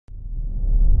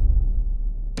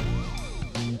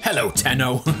Hello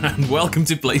Tenno, and welcome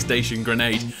to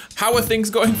PlayStationGrenade. How are things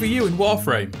going for you in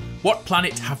Warframe? What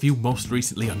planet have you most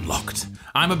recently unlocked?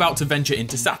 I'm about to venture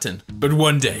into Saturn, but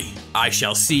one day I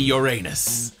shall see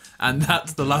Uranus. And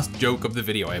that's the last joke of the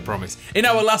video, I promise. In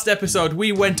our last episode,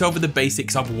 we went over the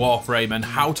basics of Warframe and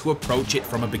how to approach it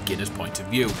from a beginner's point of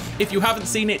view. If you haven't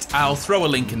seen it, I'll throw a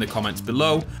link in the comments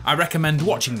below. I recommend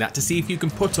watching that to see if you can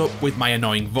put up with my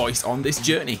annoying voice on this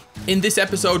journey. In this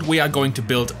episode, we are going to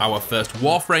build our first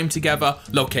Warframe together,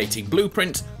 locating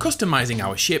blueprints, customizing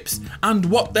our ships, and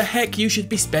what the heck you should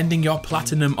be spending your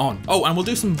platinum on. Oh, and we'll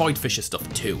do some Void Fissure stuff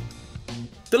too.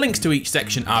 The links to each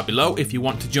section are below if you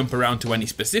want to jump around to any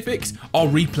specifics or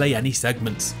replay any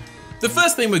segments. The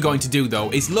first thing we're going to do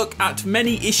though is look at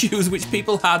many issues which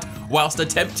people had whilst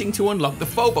attempting to unlock the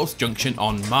Phobos Junction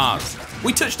on Mars.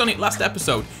 We touched on it last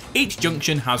episode. Each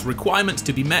junction has requirements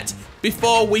to be met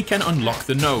before we can unlock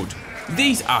the node.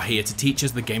 These are here to teach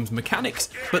us the game's mechanics,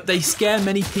 but they scare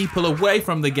many people away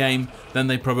from the game than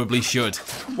they probably should.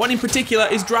 One in particular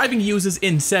is driving users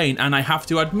insane, and I have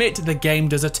to admit the game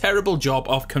does a terrible job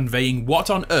of conveying what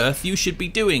on Earth you should be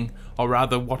doing, or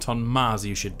rather what on Mars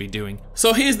you should be doing.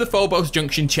 So here's the Phobos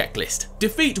Junction checklist.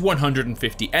 Defeat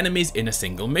 150 enemies in a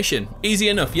single mission. Easy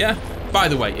enough, yeah? By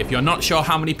the way, if you're not sure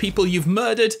how many people you've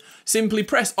murdered, simply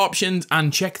press options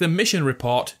and check the mission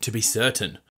report to be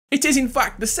certain. It is in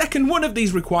fact the second one of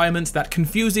these requirements that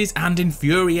confuses and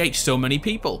infuriates so many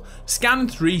people. Scan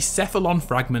 3 Cephalon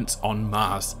fragments on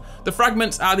Mars. The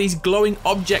fragments are these glowing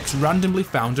objects randomly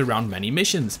found around many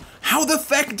missions. How the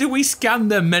feck do we scan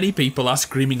them? Many people are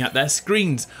screaming at their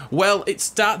screens. Well, it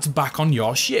starts back on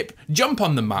your ship. Jump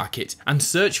on the market and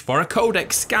search for a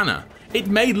Codex scanner. It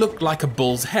may look like a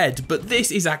bull's head, but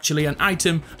this is actually an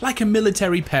item like a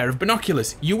military pair of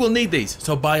binoculars. You will need these,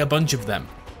 so buy a bunch of them.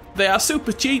 They are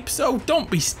super cheap, so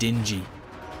don't be stingy.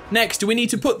 Next, we need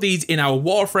to put these in our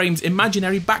Warframe's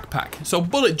imaginary backpack, so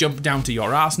bullet jump down to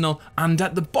your arsenal, and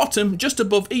at the bottom, just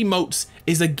above emotes,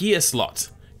 is a gear slot.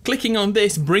 Clicking on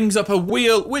this brings up a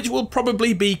wheel which will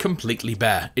probably be completely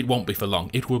bare. It won't be for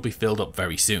long, it will be filled up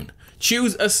very soon.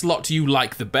 Choose a slot you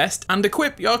like the best and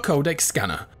equip your Codex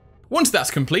scanner. Once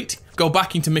that's complete, go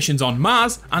back into missions on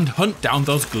Mars and hunt down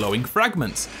those glowing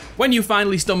fragments. When you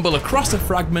finally stumble across a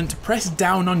fragment, press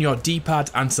down on your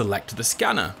D-pad and select the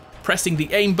scanner. Pressing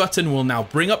the aim button will now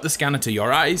bring up the scanner to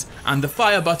your eyes, and the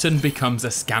fire button becomes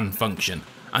a scan function.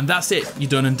 And that's it, you're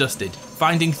done and dusted.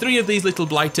 Finding 3 of these little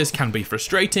blighters can be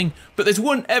frustrating, but there's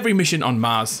one every mission on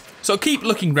Mars, so keep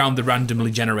looking around the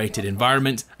randomly generated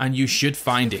environment and you should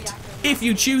find it. If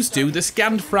you choose to, the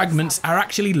scanned fragments are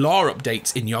actually lore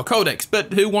updates in your codex,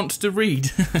 but who wants to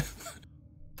read?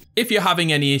 If you're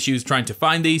having any issues trying to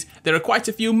find these, there are quite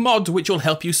a few mods which will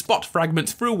help you spot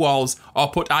fragments through walls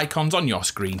or put icons on your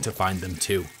screen to find them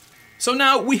too. So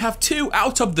now we have 2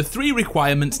 out of the 3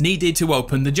 requirements needed to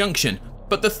open the junction.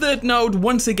 But the third node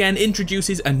once again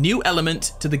introduces a new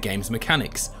element to the game's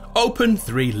mechanics. Open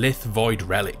 3 Lith Void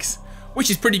Relics. Which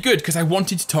is pretty good because I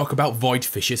wanted to talk about Void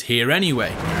Fissures here anyway.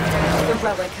 The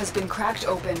relic has been cracked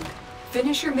open.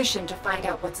 Finish your mission to find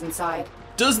out what's inside.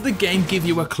 Does the game give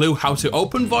you a clue how to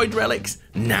open Void Relics?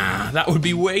 Nah, that would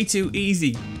be way too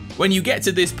easy. When you get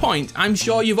to this point, I'm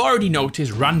sure you've already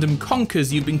noticed random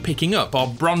conkers you've been picking up, or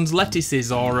bronze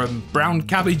lettuces, or brown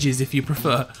cabbages if you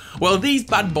prefer. Well, these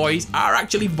bad boys are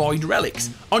actually Void Relics.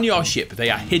 On your ship, they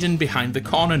are hidden behind the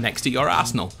corner next to your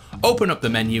arsenal. Open up the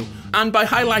menu, and by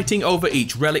highlighting over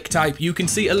each relic type, you can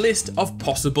see a list of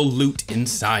possible loot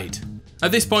inside.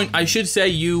 At this point, I should say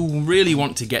you really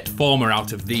want to get Former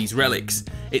out of these relics.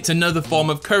 It's another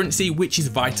form of currency which is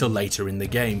vital later in the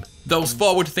game. Those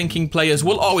forward-thinking players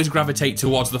will always gravitate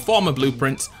towards the Former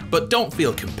blueprints, but don't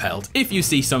feel compelled. If you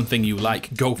see something you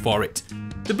like, go for it.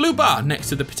 The blue bar next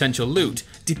to the potential loot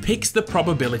depicts the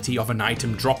probability of an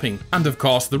item dropping, and of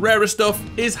course the rarer stuff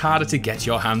is harder to get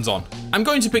your hands on. I'm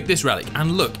going to pick this relic,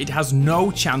 and look, it has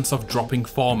no chance of dropping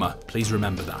Former, please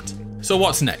remember that. So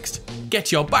what's next?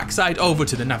 Get your backside over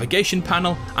to the navigation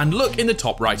panel and look in the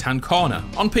top right hand corner.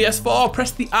 On PS4,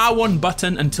 press the R1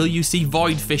 button until you see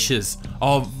Void Fissures,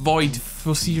 or Void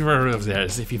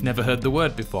Fissures if you've never heard the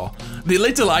word before. The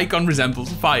little icon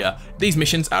resembles fire. These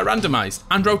missions are randomized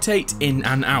and rotate in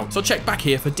and out, so check back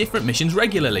here for different missions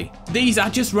regularly. These are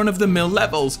just run-of-the-mill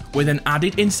levels with an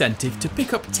added incentive to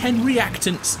pick up 10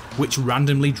 reactants which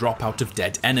randomly drop out of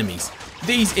dead enemies.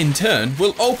 These in turn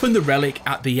will open the relic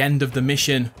at the end of the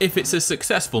mission, if it's a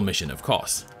successful mission of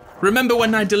course. Remember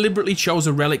when I deliberately chose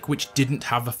a relic which didn't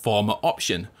have a Former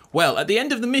option? Well, at the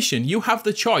end of the mission, you have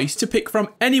the choice to pick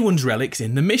from anyone's relics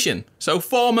in the mission, so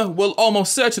Former will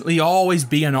almost certainly always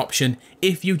be an option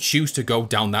if you choose to go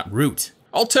down that route.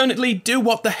 Alternately, do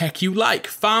what the heck you like,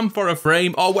 farm for a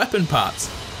frame or weapon parts.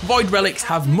 Void relics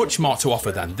have much more to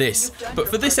offer than this, but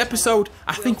for this episode,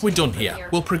 I think we're done here.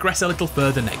 We'll progress a little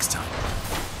further next time.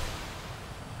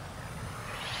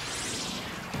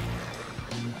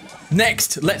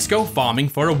 Next, let's go farming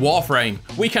for a Warframe.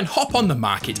 We can hop on the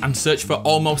market and search for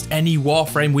almost any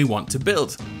Warframe we want to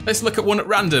build. Let's look at one at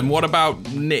random. What about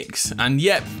Nyx? And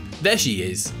yep, there she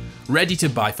is, ready to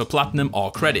buy for platinum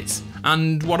or credits.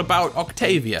 And what about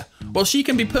Octavia? Well, she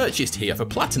can be purchased here for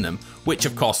platinum, which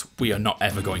of course we are not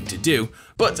ever going to do,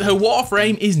 but her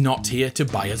Warframe is not here to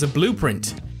buy as a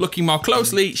blueprint. Looking more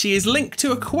closely, she is linked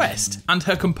to a quest, and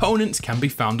her components can be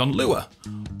found on Lure.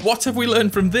 What have we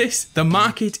learned from this? The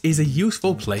market is a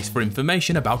useful place for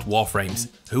information about Warframes.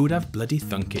 Who would have bloody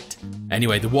thunk it?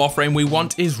 Anyway, the Warframe we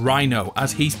want is Rhino,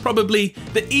 as he's probably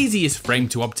the easiest frame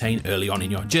to obtain early on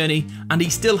in your journey, and he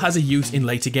still has a use in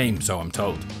later games, so I'm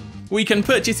told. We can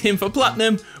purchase him for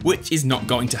platinum, which is not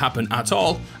going to happen at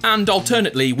all, and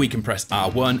alternately we can press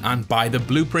R1 and buy the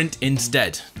blueprint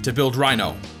instead. To build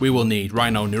Rhino, we will need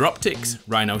Rhino Neuroptics,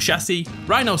 Rhino Chassis,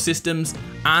 Rhino Systems,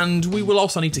 and we will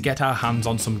also need to get our hands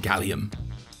on some gallium.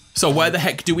 So where the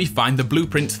heck do we find the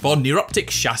blueprints for Neuroptic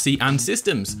Chassis and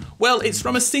Systems? Well, it's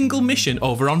from a single mission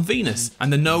over on Venus,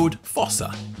 and the node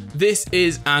Fossa. This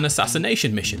is an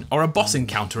assassination mission, or a boss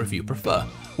encounter if you prefer.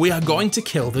 We are going to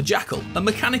kill the Jackal, a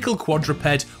mechanical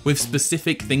quadruped with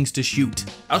specific things to shoot.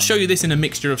 I'll show you this in a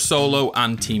mixture of solo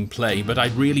and team play, but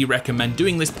I'd really recommend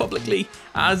doing this publicly,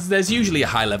 as there's usually a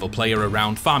high level player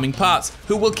around farming parts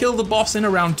who will kill the boss in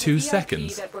around 2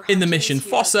 seconds. In the mission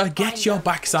Fossa, get your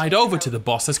backside over to the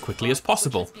boss as quickly as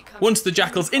possible. Once the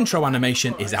Jackal's intro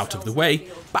animation is out of the way,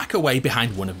 back away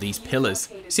behind one of these pillars.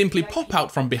 Simply pop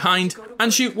out from behind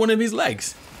and shoot one of his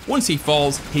legs. Once he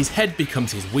falls, his head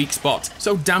becomes his weak spot,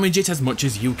 so damage it as much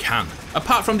as you can.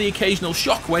 Apart from the occasional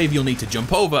shockwave you'll need to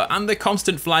jump over and the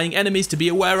constant flying enemies to be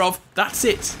aware of, that's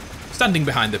it. Standing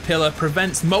behind the pillar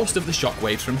prevents most of the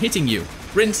shockwaves from hitting you.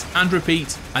 Rinse and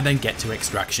repeat, and then get to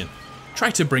extraction.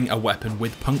 Try to bring a weapon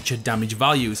with puncture damage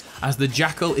values, as the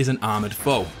Jackal is an armoured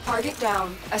foe. Target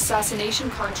down.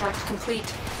 Assassination contract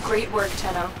complete. Great work,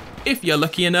 Tenno. If you're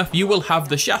lucky enough, you will have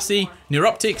the chassis,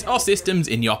 neuroptics or systems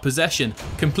in your possession.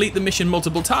 Complete the mission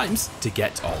multiple times to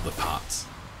get all the parts.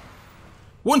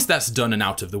 Once that's done and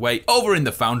out of the way, over in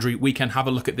the foundry we can have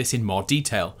a look at this in more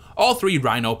detail. All 3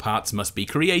 Rhino parts must be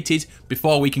created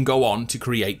before we can go on to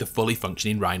create the fully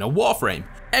functioning Rhino Warframe.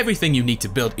 Everything you need to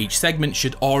build each segment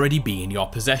should already be in your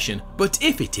possession, but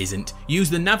if it isn't,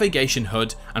 use the navigation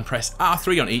HUD and press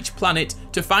R3 on each planet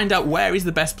to find out where is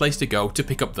the best place to go to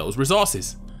pick up those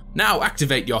resources. Now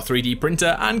activate your 3D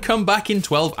printer and come back in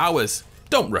 12 hours.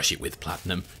 Don't rush it with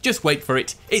platinum, just wait for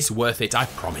it, it's worth it, I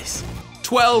promise.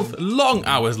 12 long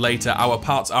hours later, our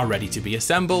parts are ready to be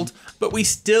assembled, but we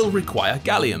still require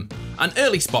gallium. An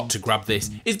early spot to grab this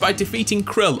is by defeating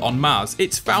Krill on Mars.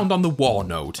 It's found on the War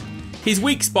node. His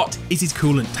weak spot is his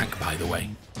coolant tank, by the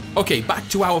way. Okay, back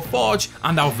to our forge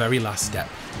and our very last step.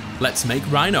 Let's make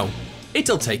Rhino.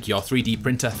 It'll take your 3D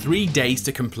printer 3 days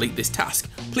to complete this task.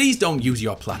 Please don't use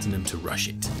your platinum to rush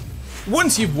it.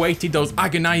 Once you've waited those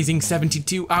agonizing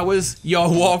 72 hours, your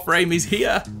Warframe is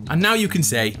here. And now you can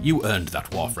say you earned that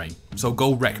Warframe. So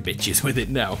go wreck bitches with it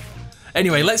now.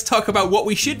 Anyway, let's talk about what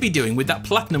we should be doing with that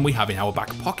platinum we have in our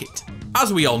back pocket.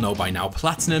 As we all know by now,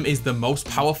 platinum is the most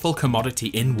powerful commodity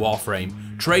in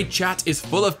Warframe. Trade chat is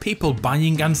full of people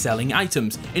buying and selling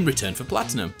items in return for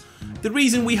platinum. The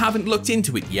reason we haven't looked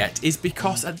into it yet is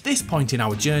because at this point in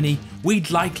our journey,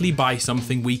 we'd likely buy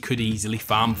something we could easily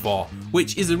farm for,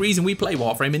 which is the reason we play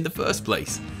Warframe in the first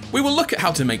place. We will look at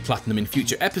how to make platinum in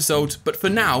future episodes, but for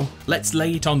now, let's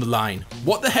lay it on the line.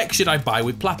 What the heck should I buy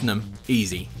with platinum?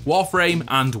 Easy. Warframe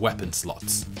and weapon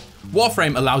slots.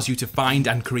 Warframe allows you to find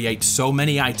and create so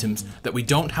many items that we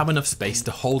don't have enough space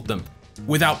to hold them.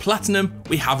 Without platinum,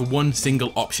 we have one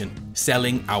single option: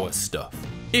 selling our stuff.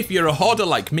 If you're a hoarder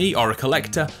like me or a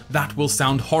collector, that will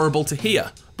sound horrible to hear,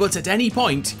 but at any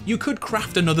point, you could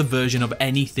craft another version of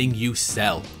anything you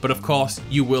sell. But of course,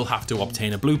 you will have to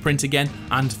obtain a blueprint again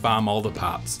and farm all the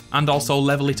parts, and also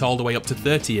level it all the way up to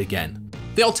 30 again.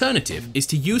 The alternative is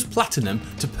to use platinum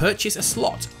to purchase a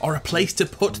slot or a place to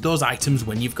put those items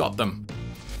when you've got them.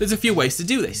 There's a few ways to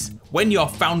do this. When your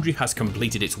foundry has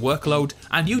completed its workload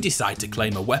and you decide to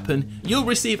claim a weapon, you'll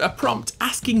receive a prompt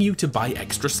asking you to buy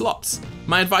extra slots.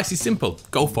 My advice is simple,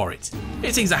 go for it.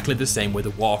 It's exactly the same with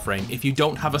a Warframe. If you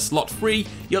don't have a slot free,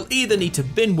 you'll either need to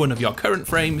bin one of your current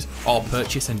frames or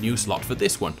purchase a new slot for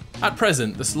this one. At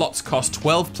present, the slots cost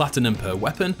 12 platinum per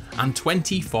weapon and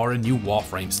 20 for a new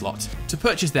Warframe slot. To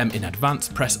purchase them in advance,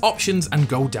 press options and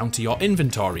go down to your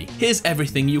inventory. Here's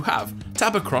everything you have: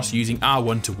 tab across using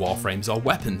R1 to Warframes or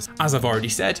weapons. As I've already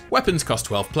said, weapons cost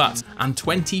 12 plats and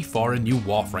 20 for a new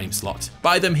Warframe slot.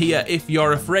 Buy them here if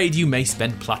you're afraid you may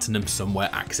spend platinum somewhere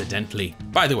accidentally.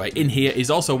 By the way, in here is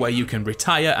also where you can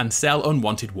retire and sell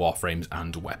unwanted Warframes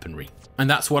and weaponry. And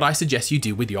that's what I suggest you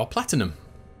do with your platinum.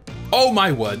 Oh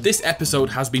my word, this episode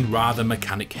has been rather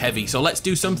mechanic heavy, so let's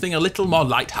do something a little more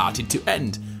light-hearted to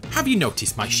end. Have you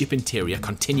noticed my ship interior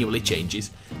continually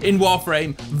changes? In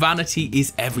Warframe, vanity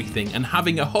is everything, and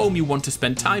having a home you want to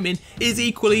spend time in is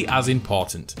equally as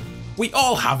important. We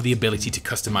all have the ability to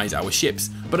customize our ships,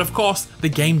 but of course, the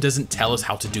game doesn't tell us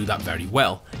how to do that very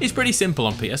well. It's pretty simple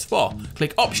on PS4.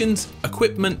 Click Options,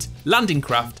 Equipment, Landing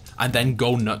Craft, and then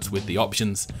go nuts with the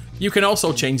options. You can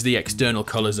also change the external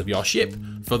colours of your ship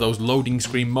for those loading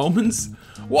screen moments.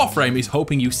 Warframe is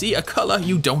hoping you see a colour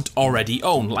you don't already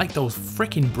own, like those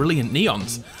freaking brilliant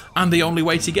neons. And the only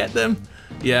way to get them?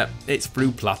 Yeah, it's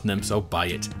through platinum, so buy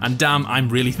it. And damn, I'm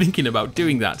really thinking about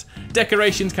doing that.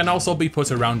 Decorations can also be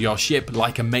put around your ship,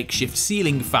 like a makeshift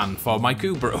ceiling fan for my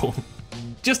Kubro.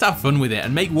 Just have fun with it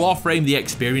and make Warframe the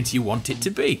experience you want it to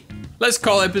be. Let's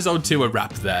call episode 2 a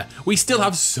wrap there. We still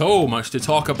have so much to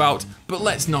talk about, but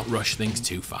let's not rush things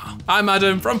too far. I'm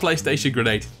Adam from PlayStation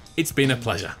Grenade. It's been a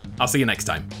pleasure. I'll see you next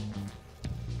time.